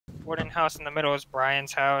wooden house in the middle is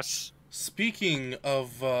Brian's house. Speaking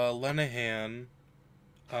of Lenahan,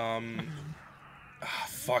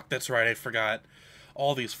 fuck, that's right, I forgot.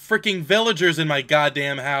 All these freaking villagers in my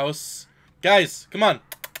goddamn house. Guys, come on.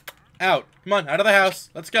 Out. Come on, out of the house.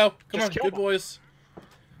 Let's go. Come on, good boys.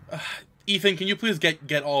 Ethan, can you please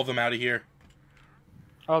get all of them out of here?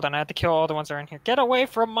 Hold on, I have to kill all the ones that are in here. Get away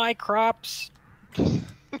from my crops!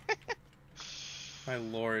 My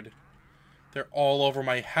lord. They're all over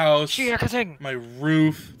my house, my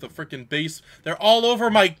roof, the freaking base. They're all over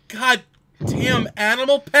my goddamn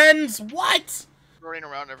animal pens. What? Running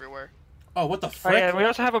around everywhere. Oh, what the frick? Oh, yeah, we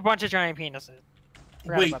also have a bunch of giant penises.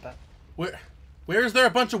 Forgot about that. Where is there a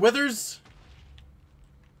bunch of withers?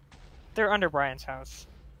 They're under Brian's house.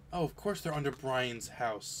 Oh, of course they're under Brian's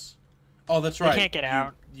house. Oh, that's right. They can't get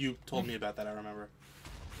out. You told me about that, I remember.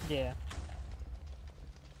 Yeah.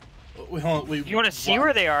 Wait, hold on, if you want to see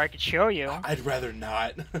where they are, I could show you. I'd rather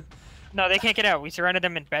not. No, they can't get out. We surrounded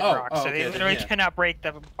them in bedrock, so okay, they literally cannot break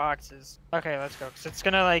the boxes. Okay, let's go. Cause it's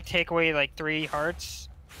gonna like take away like 3 hearts.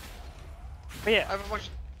 But yeah. I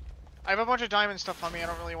have a bunch of diamond stuff on me. I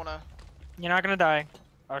don't really want to. You're not gonna die.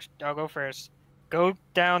 I'll go first. Go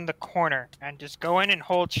down the corner and just go in and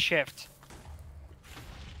hold shift.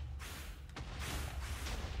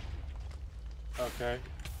 Okay.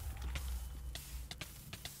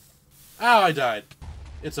 Ow, I died.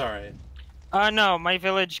 It's alright. No, my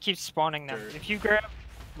village keeps spawning them. If you grab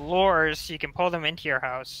lures, you can pull them into your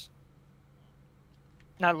house.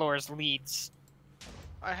 Not lures, leads.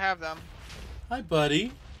 I have them. Hi,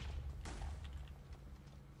 buddy.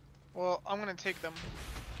 Well, I'm gonna take them.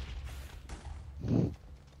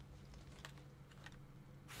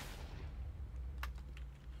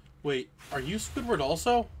 Wait, are you Squidward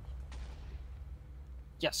also?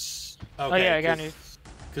 Yes. Okay, oh yeah, I got new.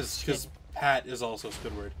 Because Pat is also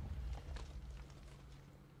Squidward.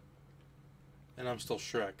 And I'm still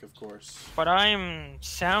Shrek, of course. But I'm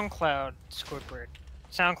SoundCloud Squidward.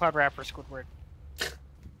 SoundCloud rapper Squidward.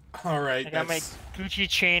 Alright, I got my Gucci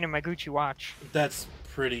chain and my Gucci watch. That's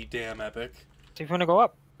pretty damn epic. So if you want to go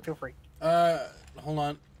up, feel free. Hold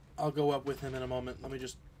on. I'll go up with him in a moment. Let me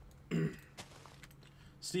just...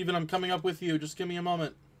 Steven, I'm coming up with you. Just give me a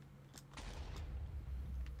moment.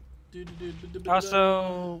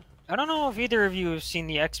 Also, I don't know if either of you have seen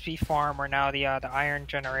the XP farm or now the iron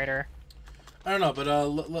generator. I don't know,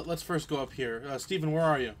 but let's first go up here. Steven, where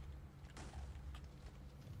are you?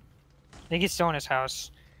 I think he's still in his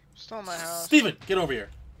house. Still in my house. Steven, get over here.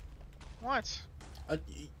 What?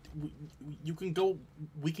 You can go.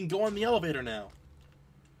 We can go on the elevator now.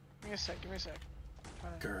 Give me a sec. Give me a sec.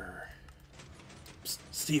 Grr. Psst,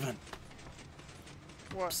 Steven.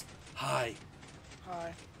 What? Psst, hi.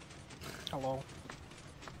 Hi. Hello.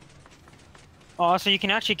 Oh, so you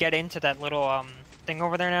can actually get into that little thing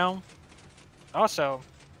over there now. Also,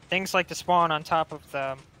 things like to spawn on top of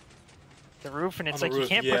the roof, and it's like you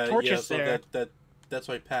can't put torches there. That's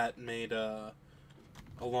why Pat made a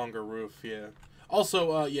longer roof. Yeah.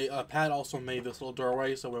 Also, Pat also made this little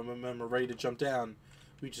doorway, so when we're ready to jump down,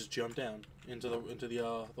 we just jump down into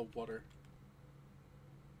the water.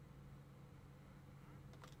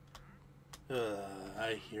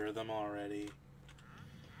 I hear them already.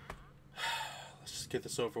 Let's just get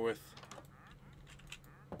this over with.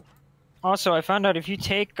 Also, I found out if you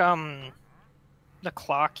take the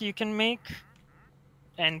clock you can make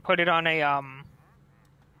and put it on a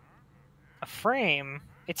frame,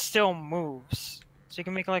 it still moves. So you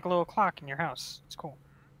can make like a little clock in your house. It's cool.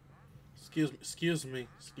 Excuse me,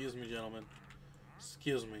 gentlemen.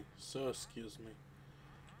 Excuse me, excuse me.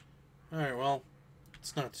 All right, well,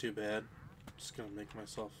 it's not too bad. I'm just gonna make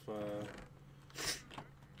myself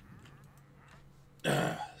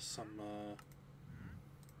some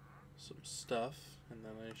stuff, and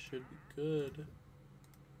then I should be good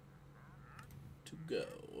to go.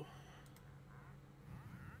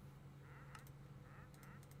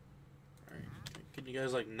 Alright, can you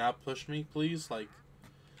guys, like, not push me, please? Like,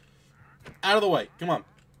 out of the way. Come on.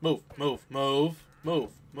 Move, move, move,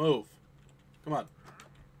 move, move. Come on.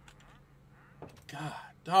 God.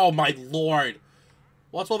 Oh, my lord.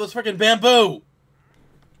 What's all this freaking bamboo?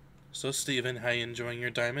 So, Steven, how you enjoying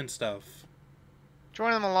your diamond stuff?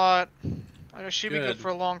 Enjoying them a lot. I should be good for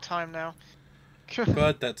a long time now.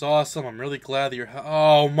 Good, that's awesome. I'm really glad that you're...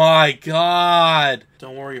 Oh, my God.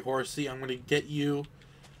 Don't worry, horsey. I'm going to get you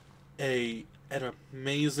an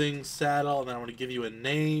amazing saddle, and then I'm going to give you a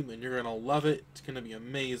name, and you're going to love it. It's going to be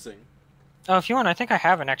amazing. Oh, if you want, I think I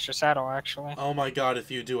have an extra saddle, actually. Oh, my God,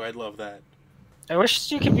 if you do, I'd love that. I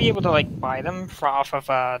wish you could be able to, like, buy them off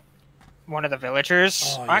of, one of the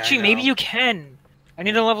villagers. Oh, yeah, actually, maybe you can. I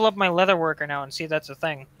need to level up my leather worker now and see if that's a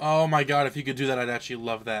thing. Oh my god, if you could do that, I'd actually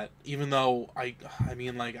love that. Even though, I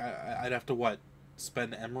mean, like, I'd have to, what,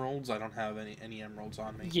 spend emeralds? I don't have any emeralds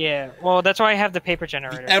on me. Yeah, well, that's why I have the paper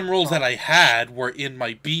generator. The emeralds that I had were in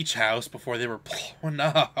my beach house before they were blown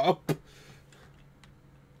up.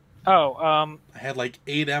 Oh, I had like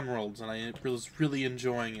 8 emeralds, and I was really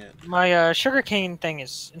enjoying it. My sugarcane thing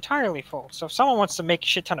is entirely full, so if someone wants to make a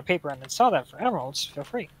shit ton of paper and then sell that for emeralds, feel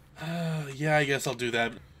free. Yeah, I guess I'll do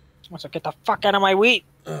that. So get the fuck out of my wheat!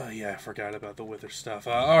 Yeah, I forgot about the wither stuff.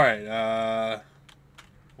 Alright,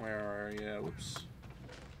 where are you? Whoops.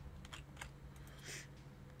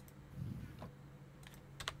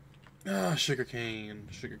 Sugarcane.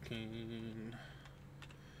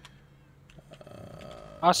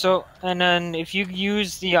 Also, and then if you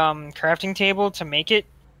use the crafting table to make it,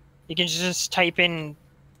 you can just type in,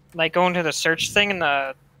 like, go into the search thing in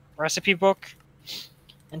the recipe book,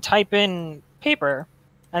 and type in paper,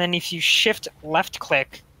 and then if you shift left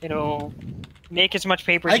click, it'll make as much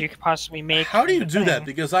paper as you could possibly make. How do you do that?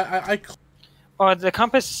 Because Oh, the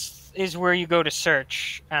compass is where you go to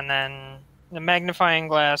search, and then the magnifying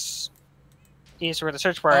glass is where the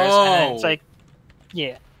search bar is, and then it's like,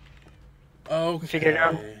 yeah. Okay. Figured it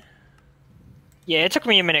out. Yeah, it took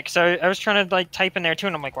me a minute because I was trying to like type in there too,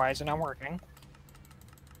 and I'm like, why is it not working?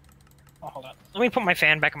 Oh, hold on. Let me put my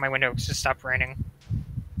fan back in my window because it stopped raining.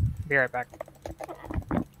 Be right back.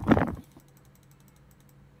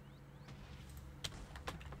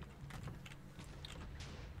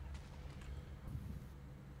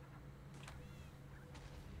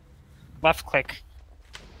 Left click.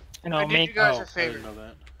 And I'll make. You guys a I favor. didn't know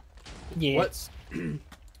that. Yes. What?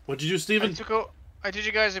 What'd you do, Steven? I did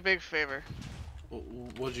you guys a big favor.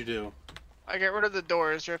 What'd you do? I got rid of the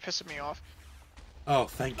doors. They're pissing me off. Oh,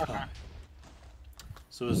 thank God.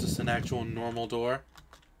 So is this an actual normal door?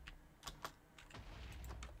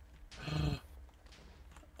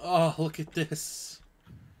 Oh, look at this.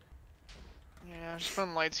 Yeah, I'm just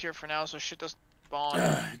putting lights here for now so shit doesn't spawn.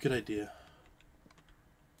 Good idea.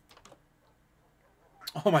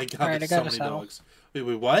 Oh my God, Alright, there's I so got a many saddle. dogs. Wait,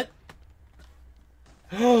 what?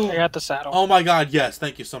 I got the saddle. Oh my God, yes.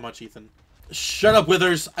 Thank you so much, Ethan. Shut up,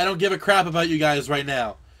 Withers. I don't give a crap about you guys right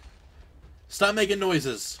now. Stop making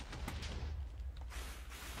noises.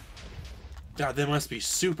 God, they must be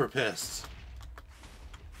super pissed.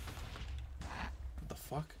 What the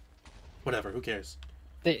fuck? Whatever, who cares?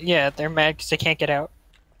 They're mad because they can't get out.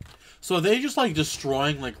 So are they just, like,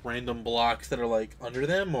 destroying, like, random blocks that are, like, under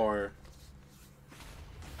them, or...?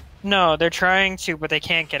 No, they're trying to, but they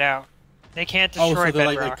can't get out. They can't destroy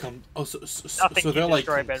bedrock. So they're like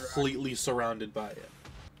completely surrounded by it.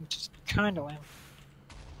 Which is kind of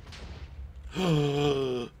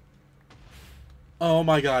lame. Oh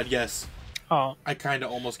my God, yes. Oh. I kind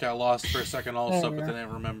of almost got lost for a second also, but then I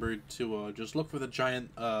remembered to just look for the giant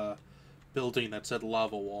building that said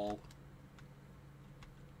lava wall.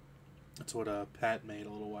 That's what Pat made a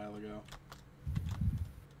little while ago.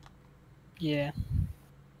 Yeah.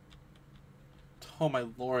 Oh my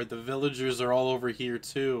lord, the villagers are all over here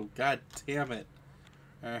too. God damn it.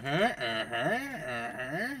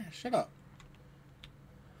 Shut up.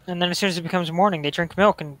 And then as soon as it becomes morning, they drink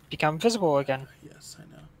milk and become visible again. Yes, I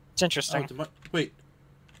know. It's interesting. Oh, wait.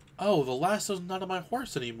 Oh, the lasso's not on my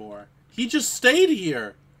horse anymore. He just stayed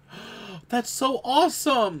here. That's so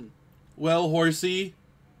awesome. Well, horsey.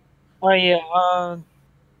 Oh yeah,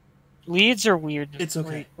 leads are weird. It's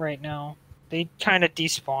okay. Right now. They kind of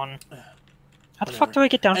despawn. How the fuck do I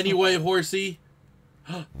get down? Anyway, horsey.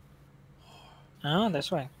 Oh,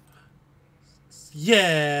 this way.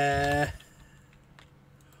 Yeah.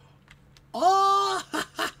 Oh.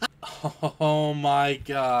 Oh my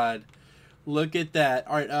God. Look at that.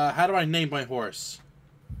 All right. How do I name my horse?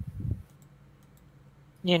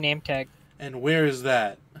 Yeah, name tag. And where is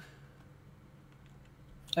that?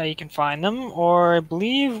 You can find them, or I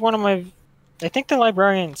believe one of my. I think the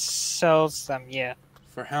librarian sells them. Yeah.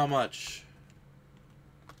 For how much?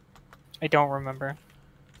 I don't remember.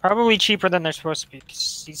 Probably cheaper than they're supposed to be.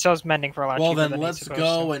 He sells mending for a lot cheaper than Well, then let's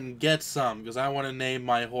go to. and get some, because I want to name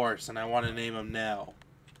my horse, and I want to name him now.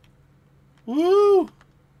 Woo!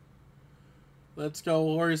 Let's go,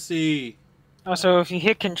 horsey. Also, if you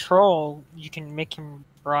hit control, you can make him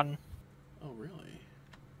run. Oh, really?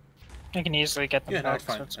 I can easily get them Yeah, back. no, it's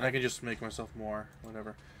fine. So And I can just make myself more,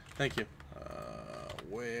 whatever. Thank you.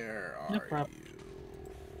 Where are you?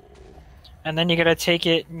 And then you gotta take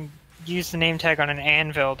it and use the name tag on an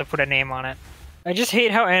anvil to put a name on it. I just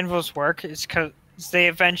hate how anvils work. It's because they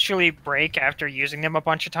eventually break after using them a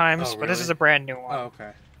bunch of times. Oh, But this really? is a brand new one. Oh,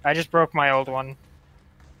 okay. I just broke my old one.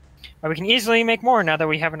 But we can easily make more now that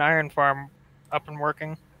we have an iron farm up and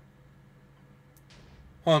working.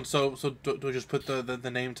 Hold on, so do I just put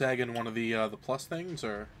the name tag in one of the plus things,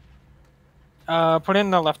 or? Put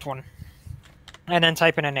in the left one, and then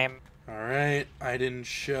type in a name. All right, I didn't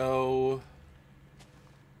show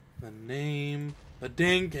the name. The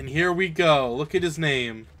dink, and here we go. Look at his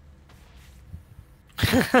name.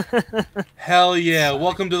 Hell yeah! Sonic.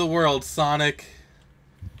 Welcome to the world, Sonic.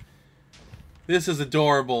 This is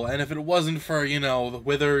adorable, and if it wasn't for, you know, the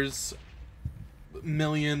Withers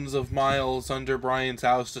millions of miles under Brian's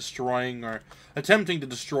house destroying or attempting to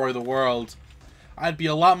destroy the world, I'd be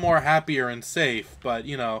a lot more happier and safe, but,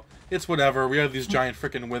 you know, it's whatever. We have these giant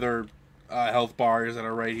freaking Wither health bars that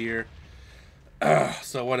are right here.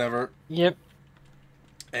 So whatever. Yep.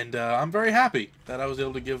 And I'm very happy that I was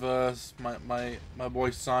able to give my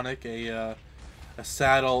boy Sonic a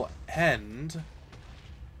saddle and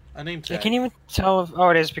a name tag. I can't even tell if... Oh,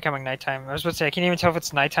 it is becoming nighttime. I was about to say, I can't even tell if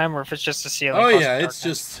it's nighttime or if it's just the ceiling. Oh yeah, it's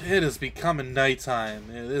just... It is becoming nighttime.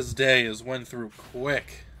 This day has went through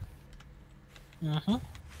quick. Mm-hmm.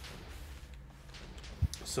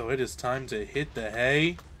 So it is time to hit the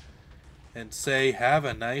hay and say, have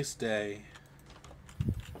a nice day.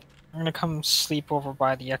 I'm gonna come sleep over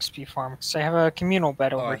by the XP farm because I have a communal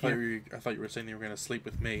bed over here. I thought you were saying you were gonna sleep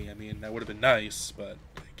with me. I mean, that would have been nice, but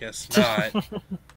I guess not.